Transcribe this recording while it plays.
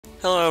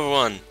Hello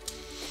everyone,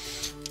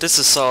 this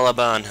is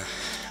Salaban.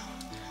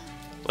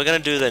 We're gonna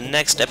do the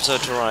next episode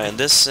of Terraria.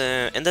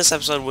 In this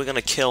episode we're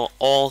gonna kill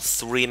all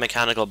 3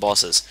 mechanical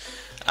bosses.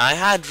 I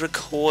had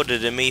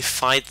recorded me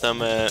fight them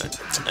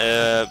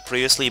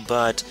previously,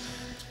 but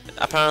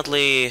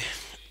apparently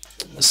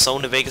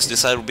Sony Vegas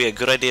decided it would be a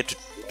good idea to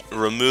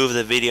remove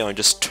the video and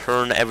just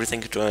turn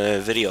everything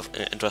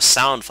into a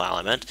sound file,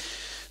 I meant.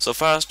 So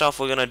first off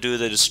we're gonna do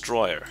the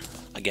Destroyer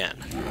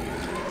again.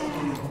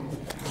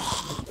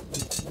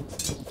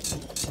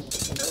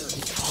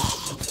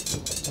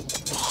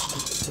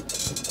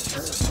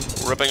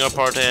 Ripping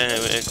apart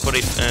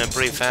pretty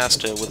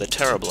fast with a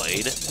Terra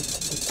Blade,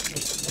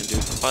 and do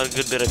quite a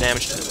good bit of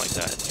damage to him like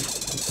that.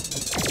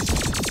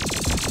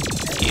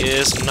 He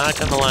is not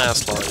gonna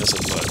last long as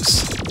it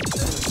looks.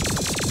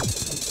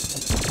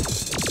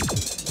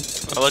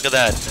 Oh, look at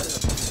that.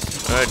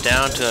 We're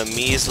down to a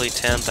measly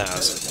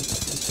 10,000.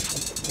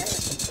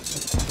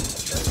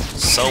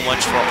 So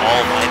much for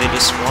Almighty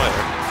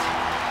Destroyer.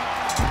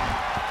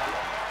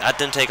 That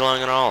didn't take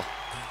long at all.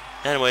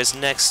 Anyways,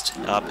 next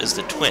up is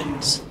the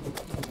twins.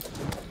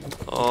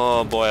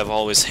 Oh boy, I've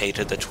always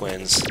hated the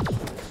twins.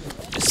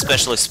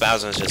 Especially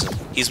Spasmodism.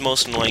 He's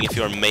most annoying if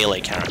you're a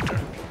melee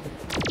character.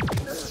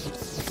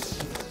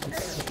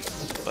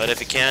 But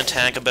if you can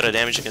tank a bit of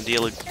damage, you can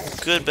deal a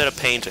good bit of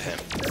pain to him.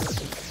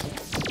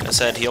 Like I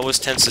said, he always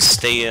tends to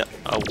stay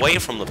away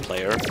from the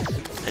player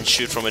and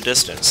shoot from a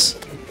distance.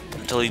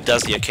 Until he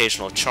does the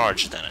occasional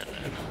charge then and then.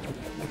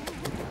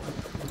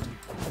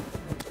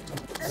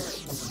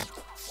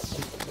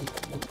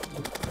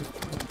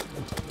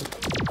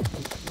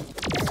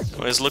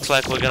 Anyways, looks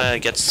like we're gonna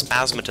get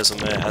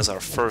Spasmodism as our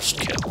first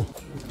kill.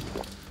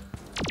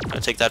 I'm gonna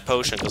take that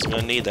potion because I'm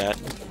gonna need that.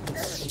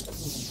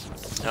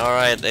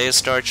 Alright, they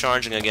start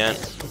charging again.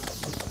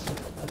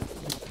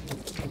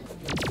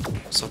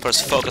 So of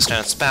course, focused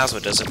on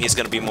Spasmodism, he's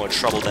gonna be more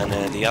trouble than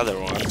the other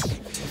one.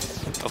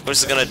 Of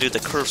course, he's gonna do the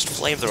cursed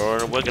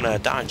flamethrower, and we're gonna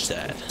dodge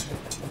that.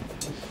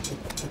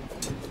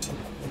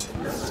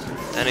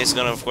 Then he's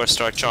gonna, of course,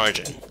 start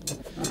charging.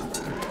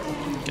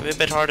 Can be a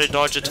bit hard to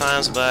dodge at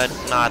times, but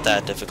not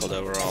that difficult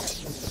overall.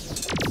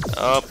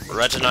 Oh,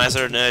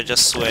 Retinizer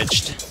just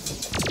switched.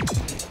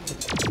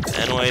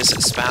 Anyways,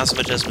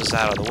 Spasmodism is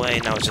out of the way,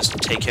 now let's just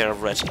take care of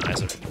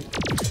Retinizer.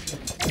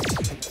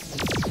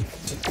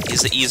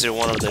 He's the easier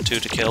one of the two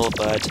to kill,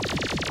 but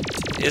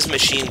his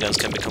machine guns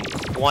can become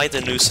quite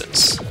a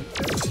nuisance.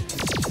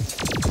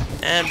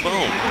 And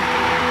boom!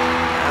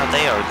 Now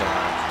they are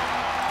gone.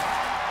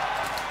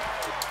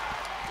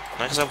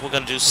 Next up, we're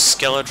gonna do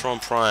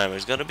Skeletron Prime.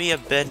 It's gonna be a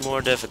bit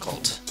more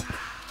difficult.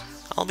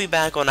 I'll be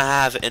back when I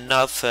have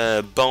enough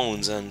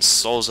bones and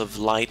souls of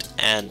light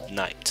and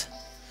night.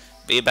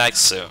 Be back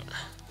soon.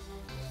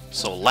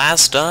 So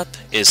last up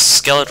is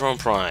Skeletron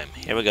Prime.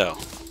 Here we go.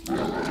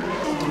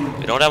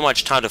 We don't have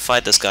much time to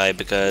fight this guy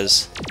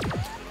because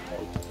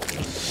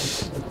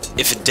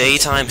if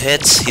daytime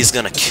hits, he's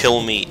gonna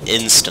kill me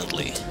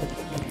instantly.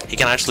 He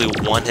can actually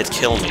one-hit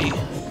kill me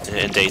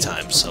in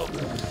daytime, so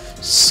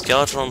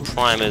Skeletron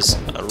Prime is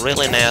a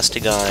really nasty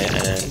guy,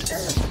 and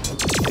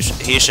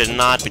he should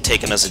not be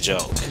taken as a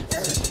joke.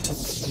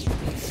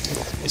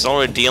 He's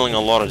already dealing a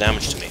lot of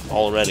damage to me,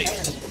 already.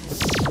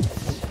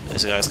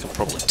 As you guys can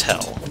probably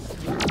tell.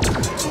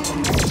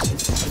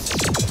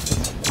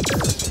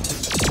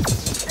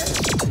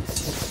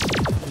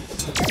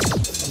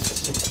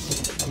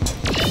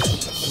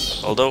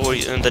 Although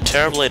the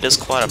Terra Blade is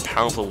quite a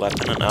powerful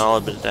weapon, and I'll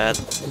admit that.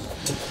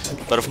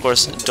 But of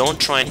course, don't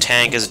try and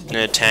tank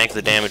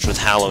the damage with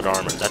hallowed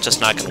armor. That's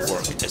just not gonna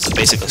work. It's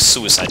basically a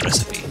suicide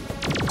recipe.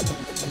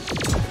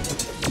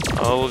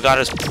 Oh, we got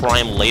his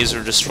prime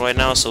laser destroyed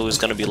now, so it's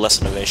gonna be less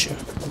of an issue.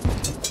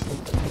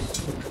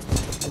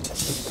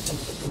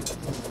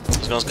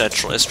 He's gonna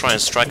try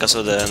and strike us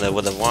with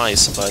a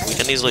Vice, but we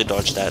can easily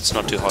dodge that. It's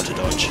not too hard to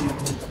dodge.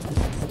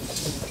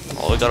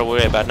 All we gotta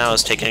worry about now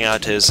is taking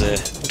out his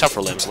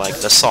tougher limbs,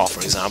 like the saw,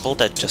 for example,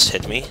 that just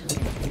hit me.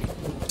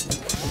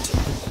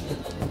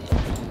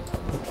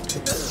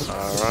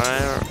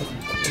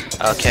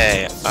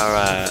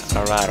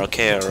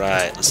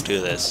 Alright, let's do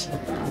this.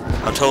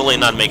 I'm totally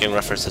not making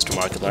references to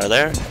Markiplier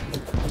there.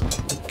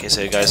 Okay,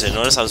 so you guys didn't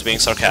notice I was being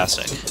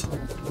sarcastic.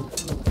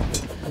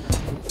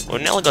 We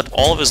nearly got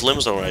all of his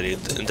limbs already.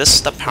 This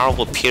is the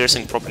powerful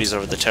piercing properties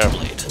of the Terra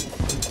Blade.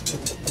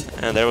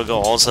 And there we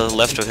go, all that's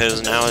left of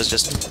his now is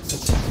just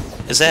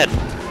his head.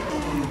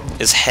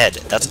 His head,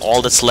 that's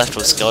all that's left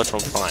of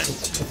Skeletron Prime.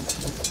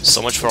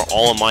 So much for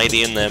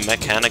Almighty and the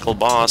mechanical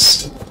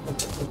boss.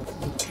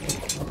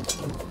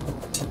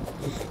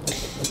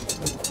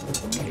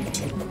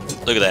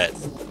 Look at that.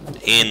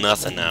 He ain't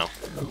nothing now.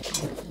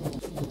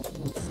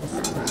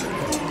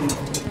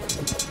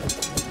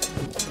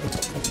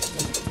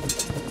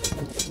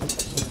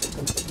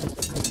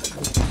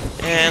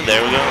 And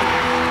there we go.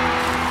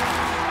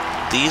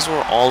 These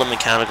were all the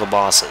mechanical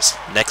bosses.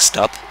 Next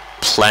up,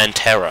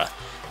 Plantera.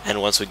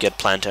 And once we get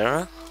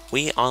Plantera,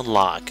 we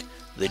unlock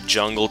the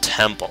Jungle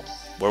Temple,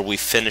 where we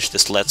finish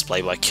this Let's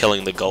Play by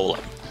killing the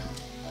Golem.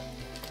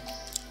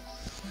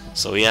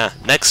 So yeah,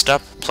 next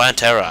up,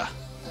 Plantera.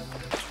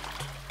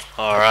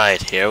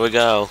 Alright, here we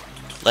go.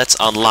 Let's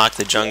unlock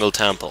the jungle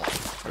temple.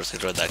 First,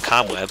 get rid of that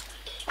cobweb.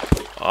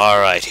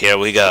 Alright, here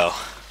we go.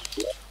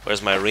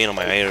 Where's my arena?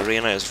 My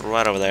arena is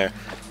right over there.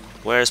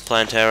 Where's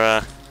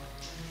Plantera?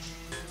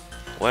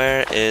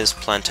 Where is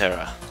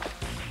Plantera?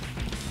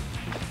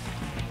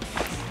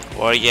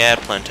 Where you at,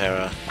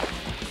 Plantera?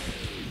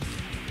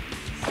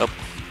 Oh,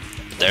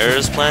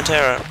 there's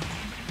Plantera.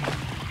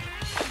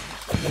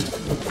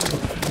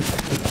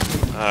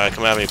 Alright,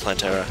 come at me,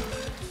 Plantera.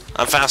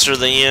 I'm faster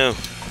than you.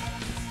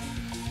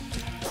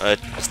 The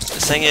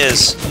thing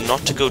is,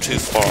 not to go too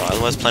far,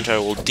 otherwise Plantera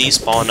will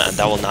despawn and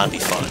that will not be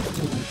fun.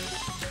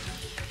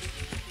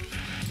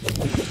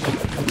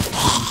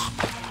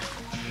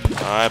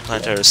 Alright,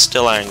 Plantera is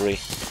still angry.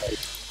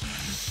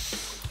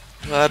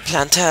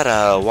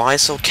 Plantera, why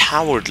so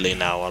cowardly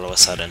now all of a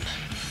sudden?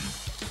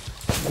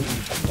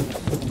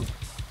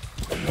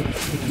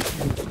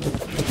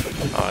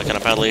 Oh, I can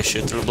apparently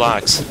shoot through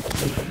blocks.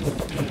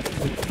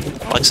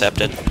 I'll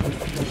accept it.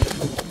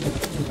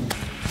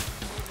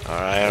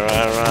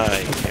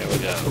 Alright. Here we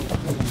go.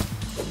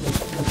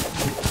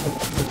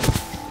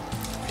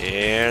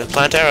 Here's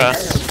Plantera.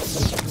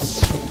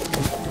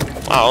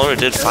 Wow, I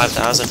already did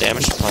 5,000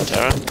 damage to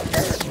Plantera.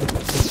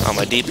 Oh,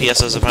 my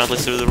DPS is apparently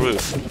through the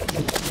roof.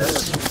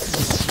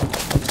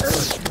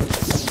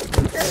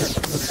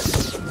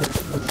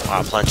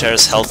 Wow,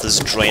 Plantera's health is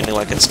draining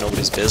like it's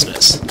nobody's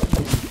business.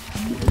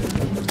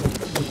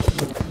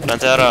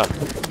 Plantera,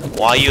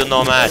 why you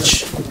no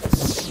match?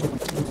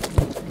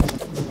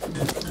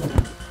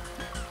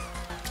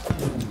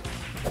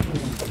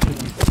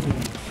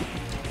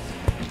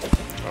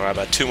 Alright,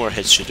 about 2 more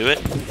hits should do it.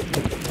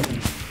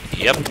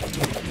 Yep.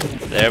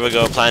 There we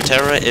go.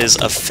 Plantera is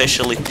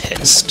officially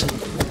pissed.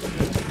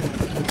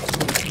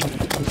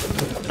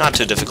 Not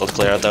too difficult to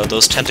clear out though.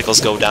 Those tentacles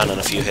go down in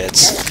a few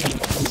hits.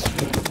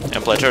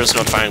 And Plantera is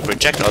not firing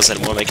projectiles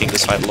anymore, making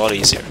this fight a lot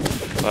easier.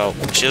 Well,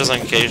 she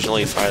doesn't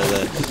occasionally fire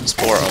the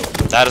Spore. Oh,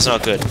 that is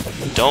not good.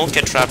 Don't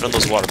get trapped in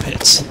those water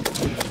pits.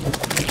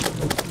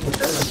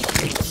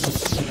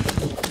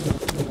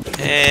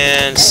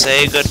 And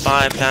say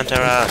goodbye,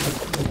 Plantera.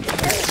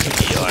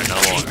 You are no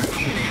more.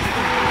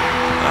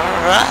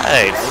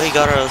 Alright, we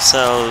got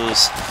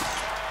ourselves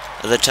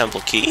the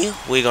temple key.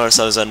 We got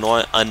ourselves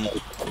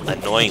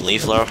annoying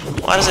leaf flower.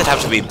 Why does it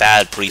have to be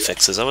bad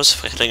prefixes? I was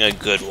hitting a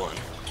good one.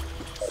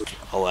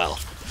 Oh well.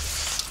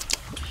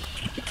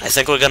 I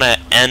think we're gonna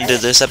end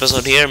this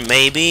episode here,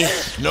 maybe?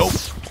 Nope.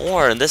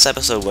 Or in this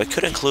episode we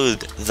could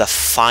include the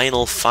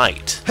final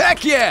fight.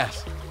 Heck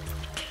yes!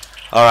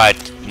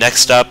 Alright,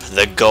 next up,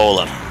 the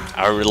Golem.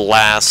 Our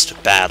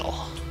last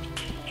battle.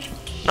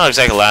 Not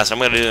exactly last, I'm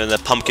gonna do the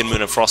Pumpkin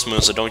Moon and Frost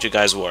Moon, so don't you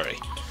guys worry.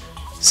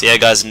 See ya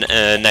guys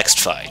next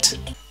fight.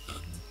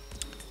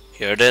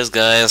 Here it is,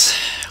 guys.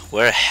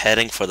 We're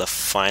heading for the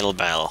final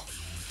battle.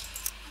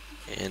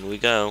 In we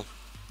go.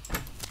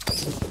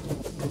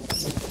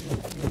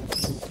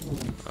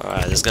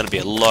 Alright, there's gonna be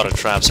a lot of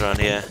traps around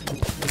here.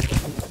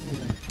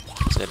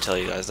 Just gonna tell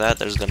you guys that.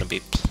 There's gonna be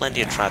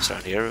plenty of traps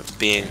around here.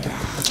 Being...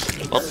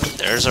 well,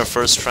 there's our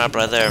first trap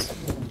right there.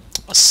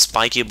 A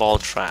spiky ball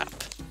trap.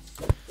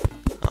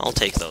 I'll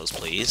take those,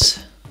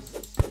 please.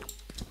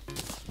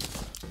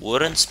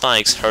 Wooden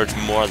spikes hurt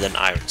more than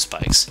iron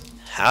spikes.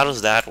 How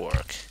does that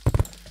work?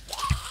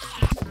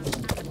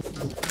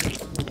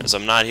 Because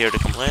I'm not here to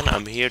complain,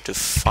 I'm here to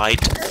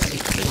fight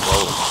the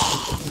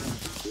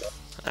Golem.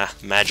 Ah,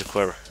 magic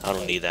quiver. I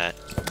don't need that.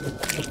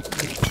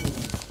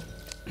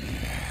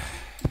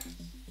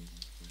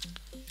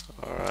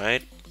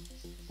 Alright.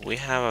 We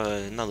have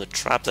another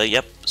trap there.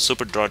 Yep,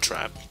 super draw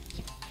trap.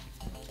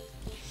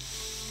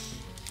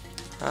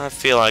 I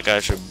feel like I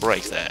should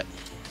break that.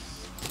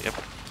 Yep.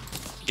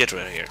 Get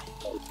rid of here.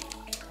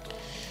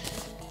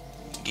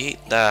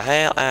 Get the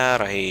hell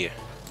out of here.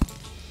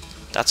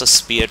 That's a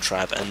spear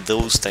trap, and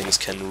those things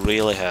can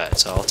really hurt,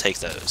 so I'll take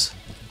those.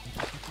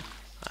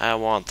 I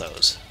want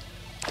those.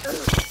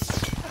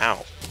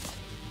 Ow.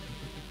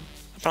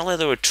 Apparently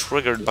they were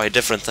triggered by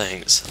different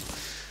things.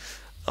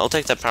 I'll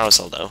take that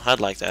parasol though, I'd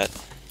like that.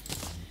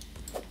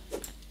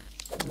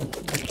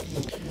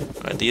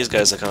 Alright, these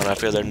guys are coming up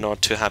here, they're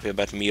not too happy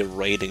about me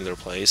raiding their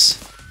place.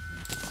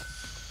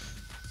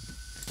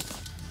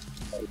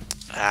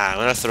 Ah, I'm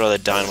gonna throw the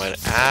dynamite.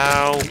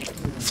 Ow!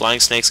 Flying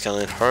snakes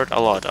can hurt a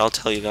lot, I'll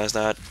tell you guys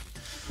that.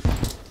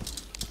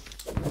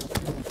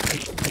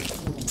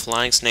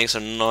 Flying snakes are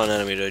not an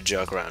enemy to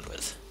joke around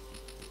with.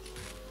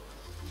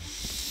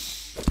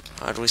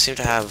 Alright, we seem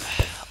to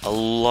have a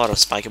lot of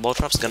spiky ball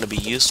traps, gonna be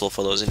useful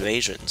for those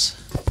invasions.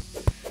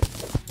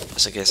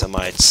 Just in case I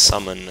might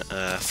summon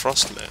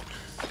Frost Moon.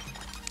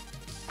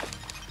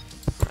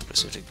 Alright, we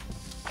seem to...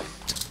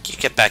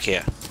 get back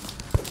here.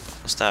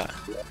 What's that?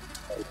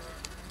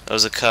 That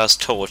was a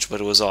cursed torch, but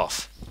it was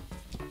off.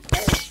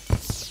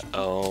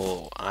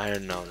 Oh, I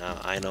know now.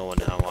 I know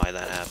now why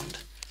that happened.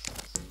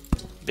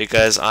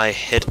 Because I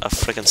hit a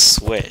freaking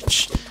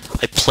switch.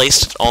 I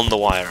placed it on the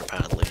wire,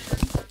 apparently.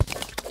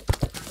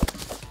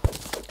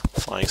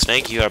 Flying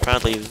Snake, you are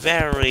apparently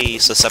very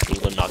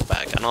susceptible to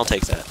knockback, and I'll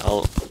take that.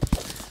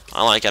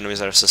 I like enemies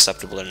that are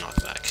susceptible to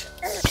knockback.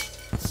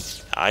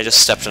 I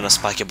just stepped in a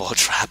spiky ball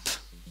trap.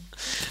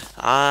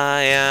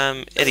 I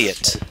am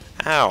idiot.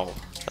 Ow.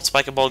 That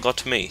spiky ball got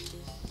to me.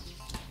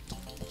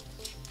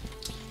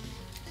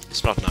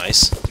 It's not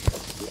nice.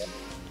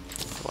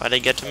 Why'd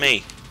it get to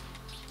me?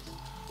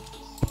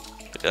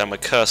 Look at that, my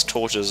cursed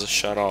torches are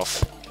shut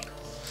off.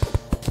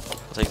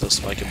 I'll take those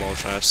spiky ball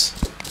traps.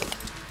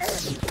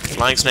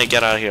 Flying Snake,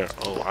 get out of here.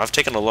 Oh, I've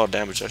taken a lot of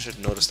damage. I should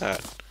notice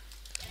that.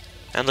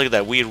 And look at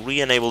that, we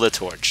re-enabled the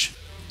torch.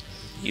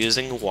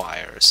 Using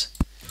wires.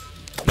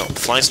 No,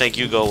 Flying Snake,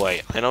 you go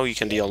away. I know you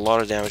can deal a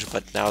lot of damage,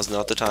 but now's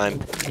not the time.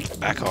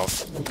 Back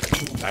off.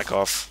 Back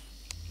off.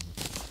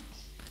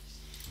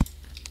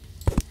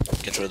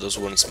 Get rid of those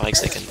wooden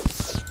spikes, they can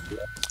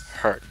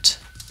hurt.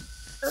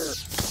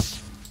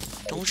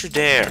 Don't you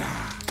dare.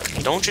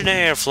 Don't you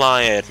dare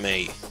fly at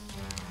me.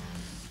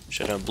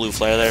 Should have blue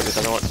flare there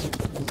because I want...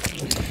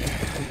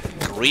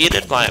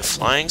 Greeted by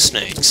flying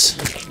snakes.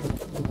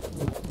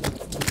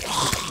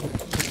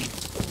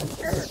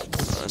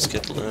 Let's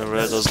get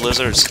rid of those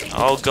lizards.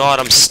 Oh god,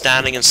 I'm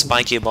standing in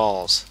spiky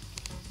balls.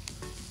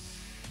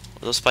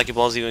 Where those spiky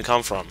balls even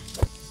come from?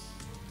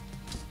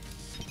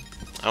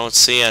 I don't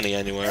see any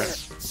anywhere.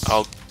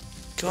 Oh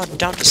god,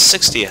 down to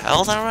 60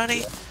 health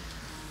already?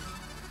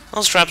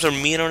 Those traps are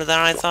meaner than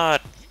I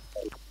thought.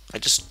 I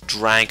just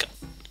drank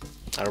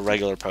a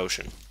regular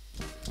potion.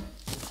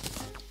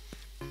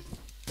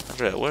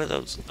 What are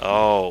those?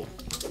 Oh,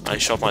 I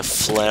shot my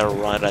flare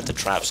right at the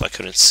trap so I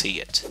couldn't see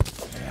it.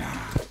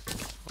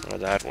 Well,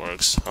 that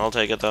works. I'll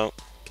take it though.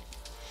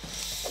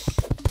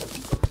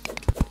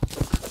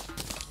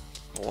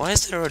 Why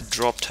is there a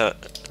drop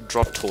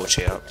torch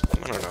here?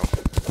 I don't know.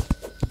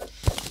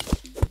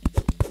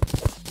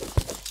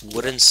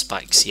 Wooden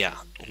spikes, yeah.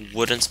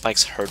 Wooden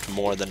spikes hurt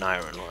more than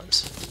iron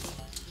ones.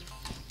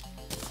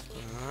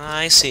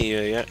 I see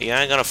you. You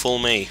ain't gonna fool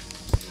me.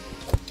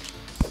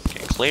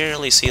 Can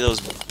clearly see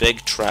those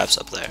big traps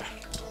up there.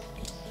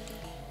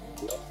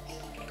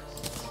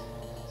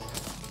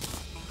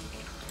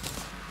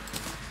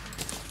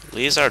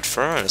 Lizard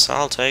Furnace,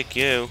 I'll take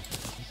you.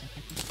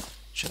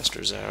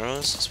 Chester's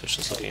arrows,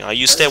 suspicious looking.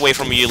 You stay away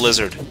from me, you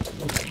lizard.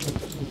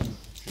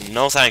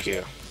 No thank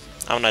you.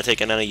 I'm not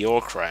taking any of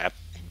your crap.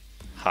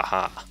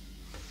 Haha.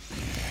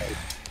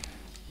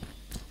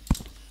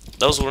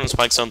 Those wooden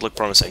spikes don't look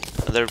promising.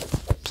 They're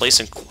placed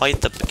in quite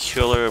the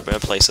peculiar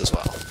place as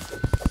well.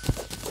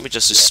 Let me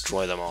just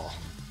destroy them all.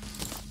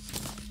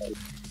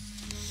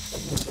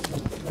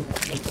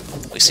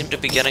 We seem to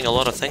be getting a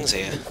lot of things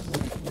here.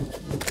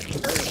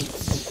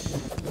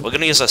 We're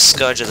gonna use a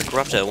Scourge of the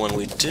Corruptor when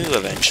we do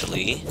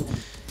eventually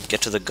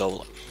get to the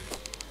Golem.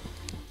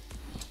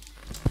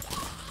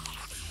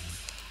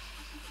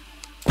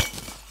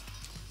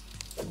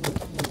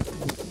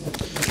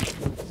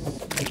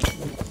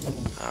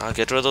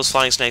 Get rid of those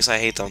flying snakes, I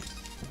hate them.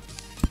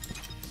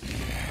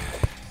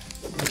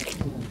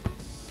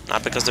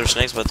 Not because they're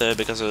snakes, but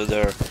because of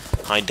their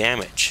high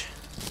damage.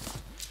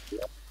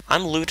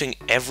 I'm looting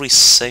every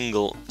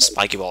single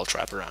spiky ball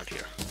trap around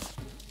here.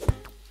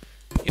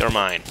 You're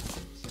mine.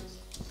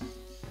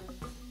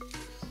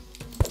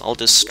 I'll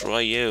destroy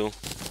you.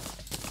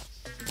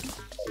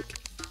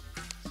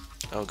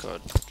 Oh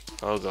god.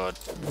 Oh god.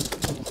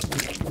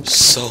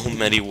 So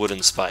many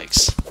wooden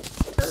spikes.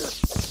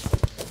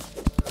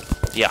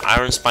 Yeah,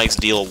 iron spikes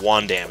deal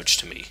 1 damage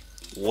to me.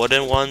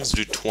 Wooden ones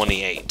do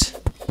 28.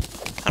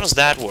 How does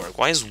that work?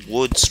 Why is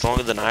wood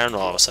stronger than iron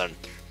all of a sudden?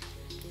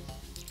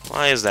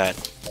 Why is that?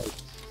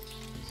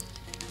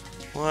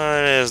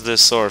 What is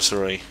this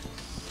sorcery?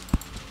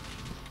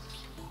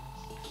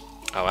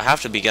 Oh, I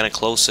have to be getting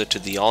closer to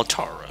the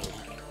altar room.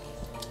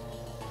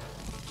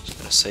 Just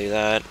gonna say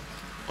that.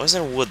 Why is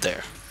there wood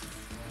there?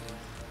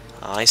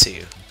 Oh, I see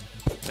you.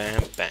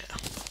 Bam, bam.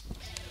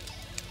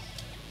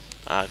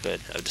 Ah, good.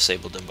 I've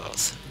disabled them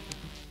both.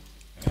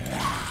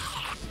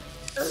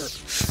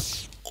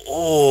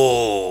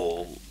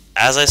 Oh!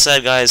 As I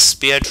said, guys,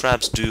 spear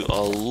traps do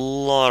a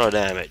lot of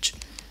damage.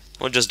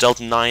 One just dealt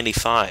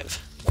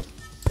 95.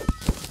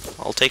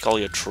 I'll take all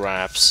your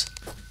traps.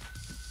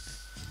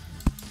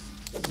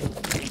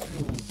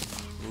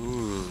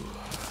 Ooh.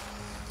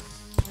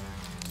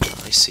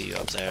 I see you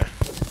up there.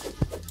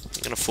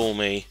 You're gonna fool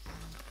me.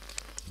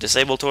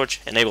 Disable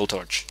torch, enable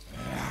torch.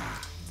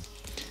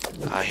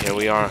 Ah, here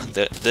we are.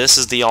 This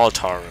is the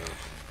altar room.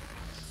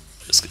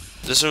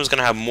 This room is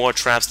gonna have more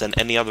traps than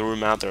any other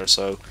room out there,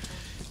 so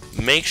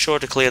make sure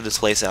to clear this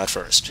place out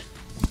first.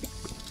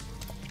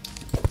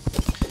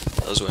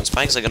 Those wooden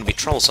spikes are gonna be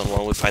troublesome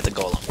when we fight the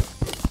golem.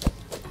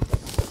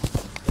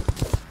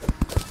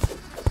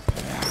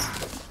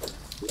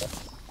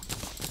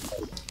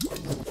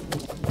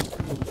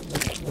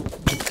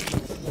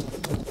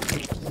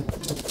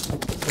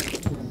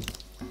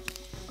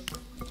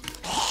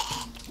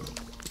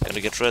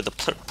 Gotta get rid of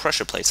the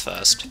pressure plates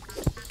first.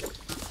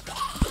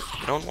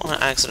 I don't want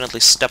to accidentally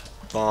step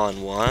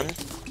on one.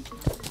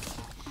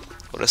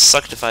 Would have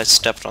sucked if I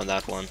stepped on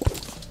that one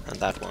and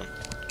that one.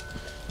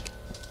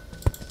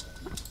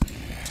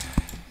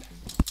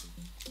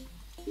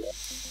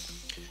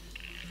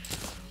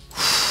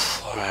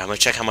 Alright, I'm gonna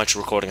check how much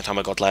recording time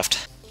I got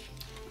left.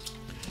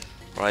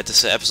 Alright,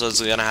 this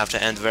episode's gonna have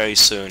to end very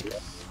soon.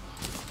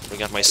 We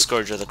got my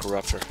Scourge of the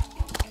Corruptor.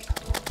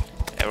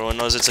 Everyone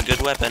knows it's a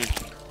good weapon.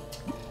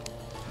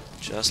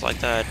 Just like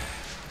that.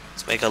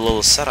 Let's make a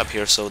little setup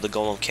here so the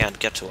Golem can't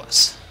get to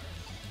us.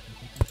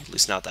 At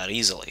least not that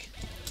easily.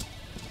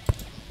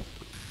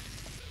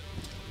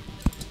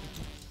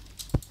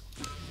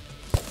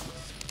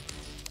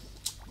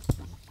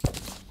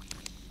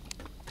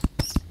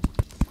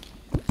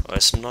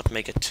 Let's not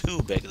make it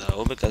too big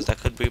though, because that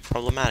could be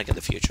problematic in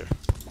the future.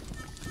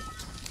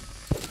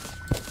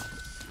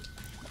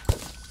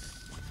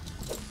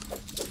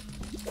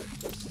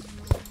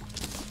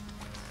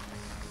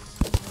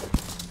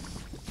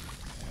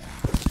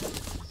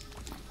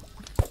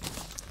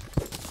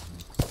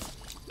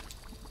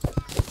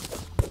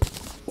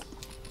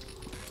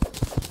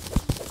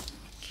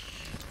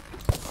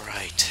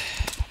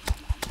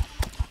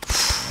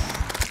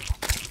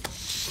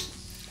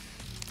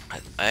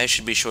 I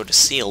should be sure to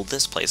seal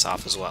this place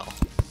off as well,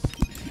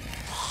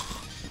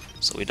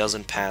 so he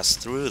doesn't pass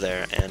through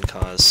there and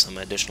cause some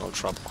additional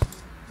trouble.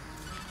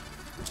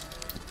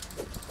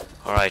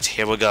 Alright,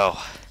 here we go.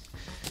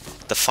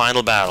 The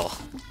final battle.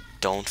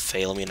 Don't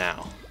fail me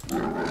now.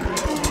 Alright,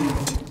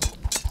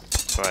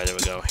 there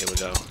we go, here we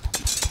go.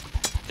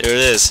 There it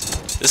is.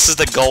 This is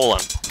the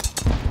Golem.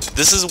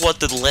 This is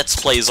what the Let's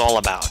Play is all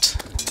about.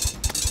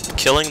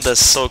 Killing the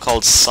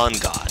so-called Sun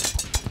God.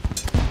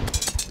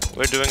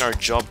 We're doing our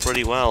job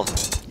pretty well.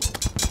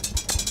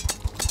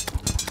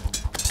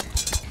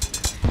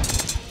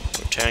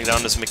 We're tearing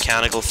down this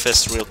mechanical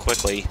fist real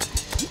quickly.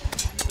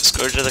 The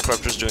Scourge of the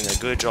Corruptor is doing a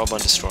good job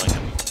on destroying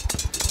him.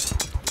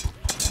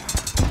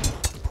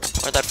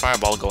 Where'd that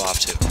fireball go off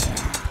to?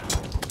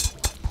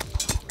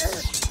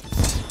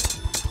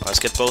 Let's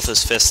get both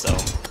his fists though.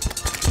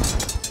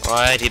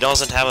 Alright, he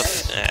doesn't have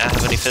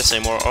any fists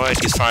anymore. Alright,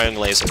 he's firing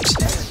lasers.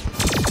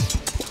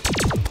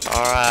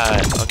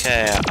 Alright,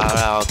 okay,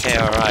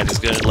 alright, he's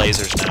good at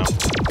lasers now.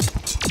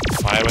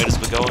 Fire rate has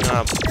been going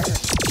up.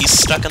 He's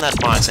stuck in that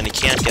box and he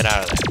can't get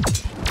out of there.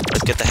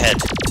 Let's get the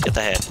head,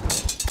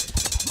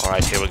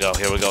 Alright, here we go.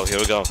 We're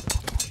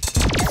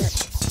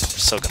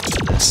so gonna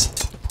win this.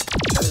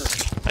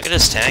 I can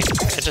just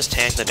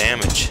tank the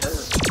damage.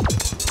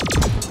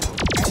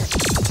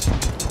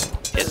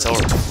 It's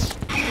over.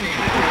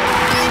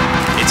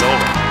 It's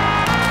over.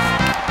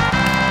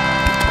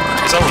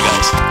 It's over,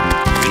 guys.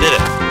 We did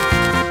it.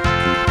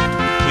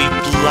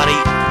 Bloody...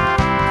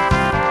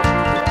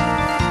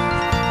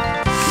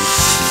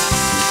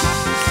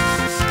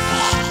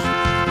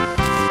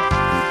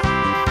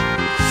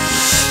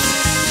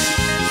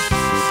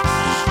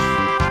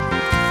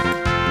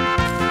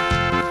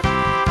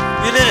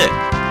 We did it!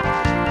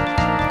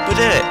 We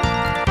did it!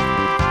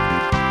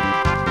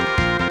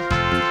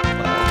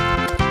 Wow.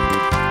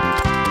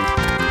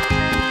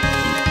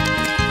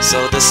 So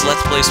this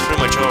Let's Play is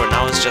pretty much over.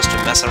 Now it's just to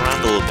mess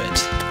around a little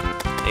bit.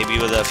 Maybe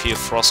with a few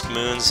frost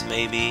moons,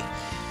 maybe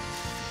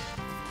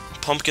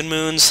pumpkin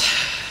moons.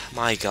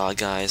 My god,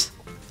 guys.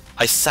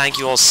 I thank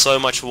you all so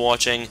much for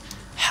watching.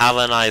 Have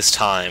a nice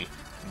time.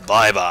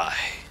 Bye-bye.